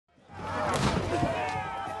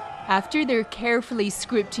After their carefully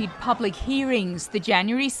scripted public hearings, the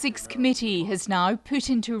January 6 committee has now put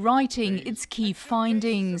into writing its key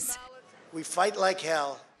findings. We fight like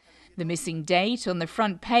hell. The missing date on the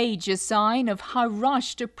front page, a sign of how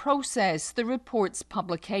rushed a process the report's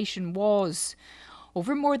publication was.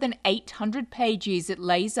 Over more than 800 pages, it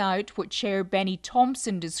lays out what Chair Benny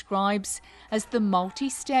Thompson describes as the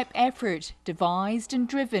multi-step effort devised and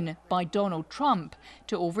driven by Donald Trump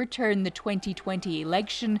to overturn the 2020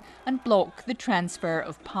 election and block the transfer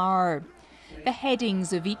of power. The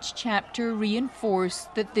headings of each chapter reinforce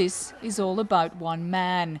that this is all about one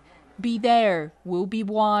man. "Be there, we'll be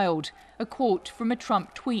wild," a quote from a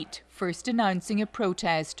Trump tweet first announcing a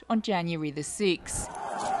protest on January the 6th.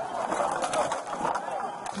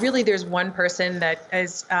 Really, there's one person that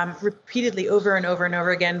is repeatedly over and over and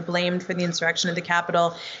over again blamed for the insurrection at the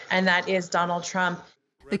Capitol, and that is Donald Trump.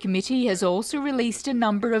 The committee has also released a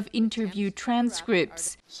number of interview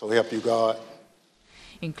transcripts. So help you God.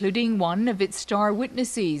 Including one of its star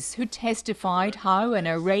witnesses who testified how an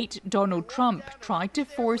irate Donald Trump tried to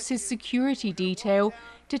force his security detail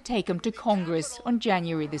to take him to Congress on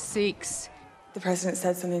January the 6th. The president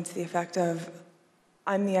said something to the effect of,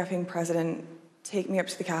 "I'm the effing president. Take me up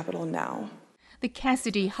to the Capitol now." The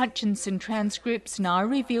Cassidy Hutchinson transcripts now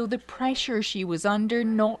reveal the pressure she was under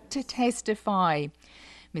not to testify.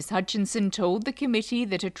 Ms. Hutchinson told the committee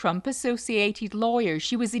that a Trump-associated lawyer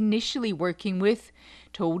she was initially working with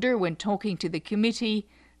told her when talking to the committee,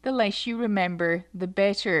 "The less you remember, the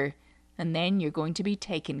better, and then you're going to be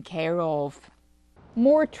taken care of."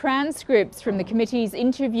 More transcripts from the committee's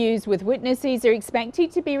interviews with witnesses are expected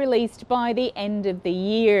to be released by the end of the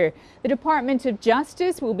year. The Department of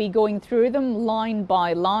Justice will be going through them line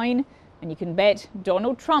by line, and you can bet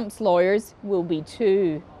Donald Trump's lawyers will be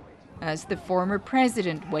too. As the former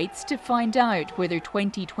president waits to find out whether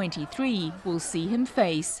 2023 will see him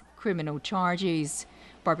face criminal charges.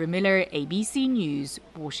 Barbara Miller, ABC News,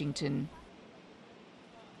 Washington.